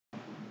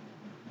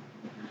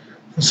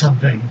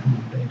Something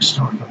they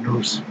start the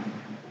news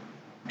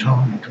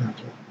telling the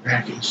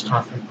Iraqis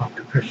talking about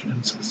the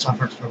Christians that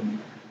suffered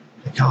from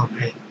the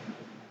caliphate,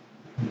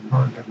 who were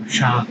burned and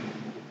shot,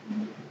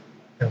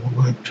 that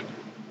were whipped,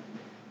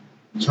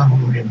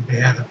 some were even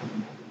beheaded.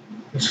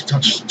 It's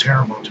such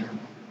terrible, terrible.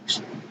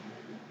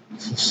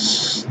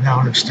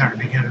 Now they're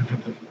starting to get into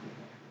the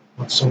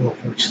what's so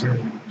which they're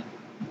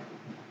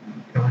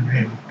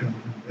doing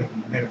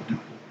a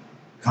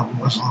couple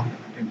Muslim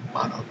in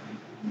bottom.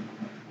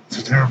 It's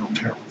a terrible,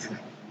 terrible thing.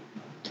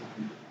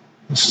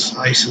 This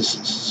ISIS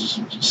is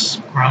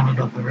just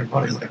rounding up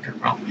everybody like they're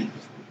rounding.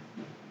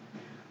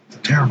 It's a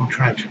terrible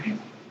tragedy.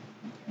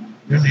 It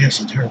really is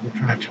a terrible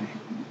tragedy.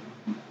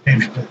 They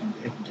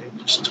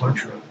just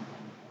torture them.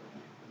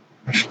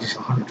 Especially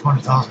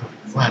 120,000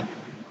 fled.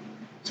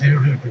 They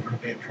were going to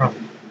be in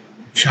trouble.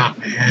 Shot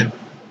in the head.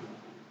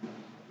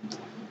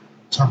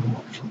 Some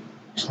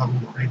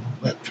were even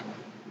whipped.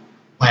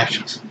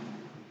 Lashes.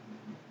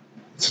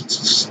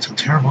 It's a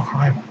terrible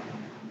crime.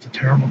 It's a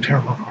terrible,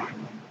 terrible crime.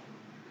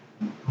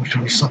 I wish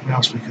there was something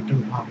else we could do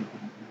about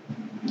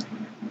it.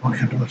 All we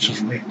can do is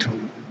just wait until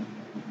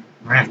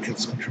Iraq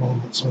gets control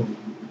of it, so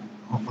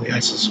hopefully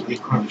ISIS will be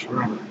crushed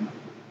forever.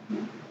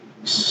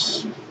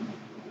 It's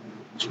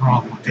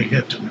wrong what they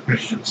did to the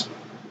Christians.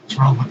 It's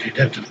wrong what they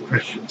did to the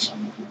Christians.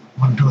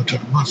 Wouldn't do it to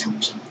the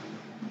Muslims.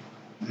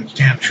 They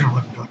damn sure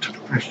wouldn't do it to the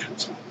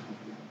Christians.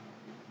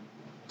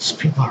 These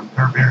people are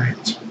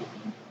barbarians.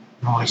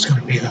 They're always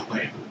going to be that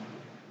way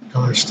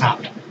until they're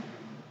stopped.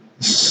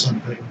 This is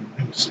something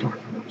we would start.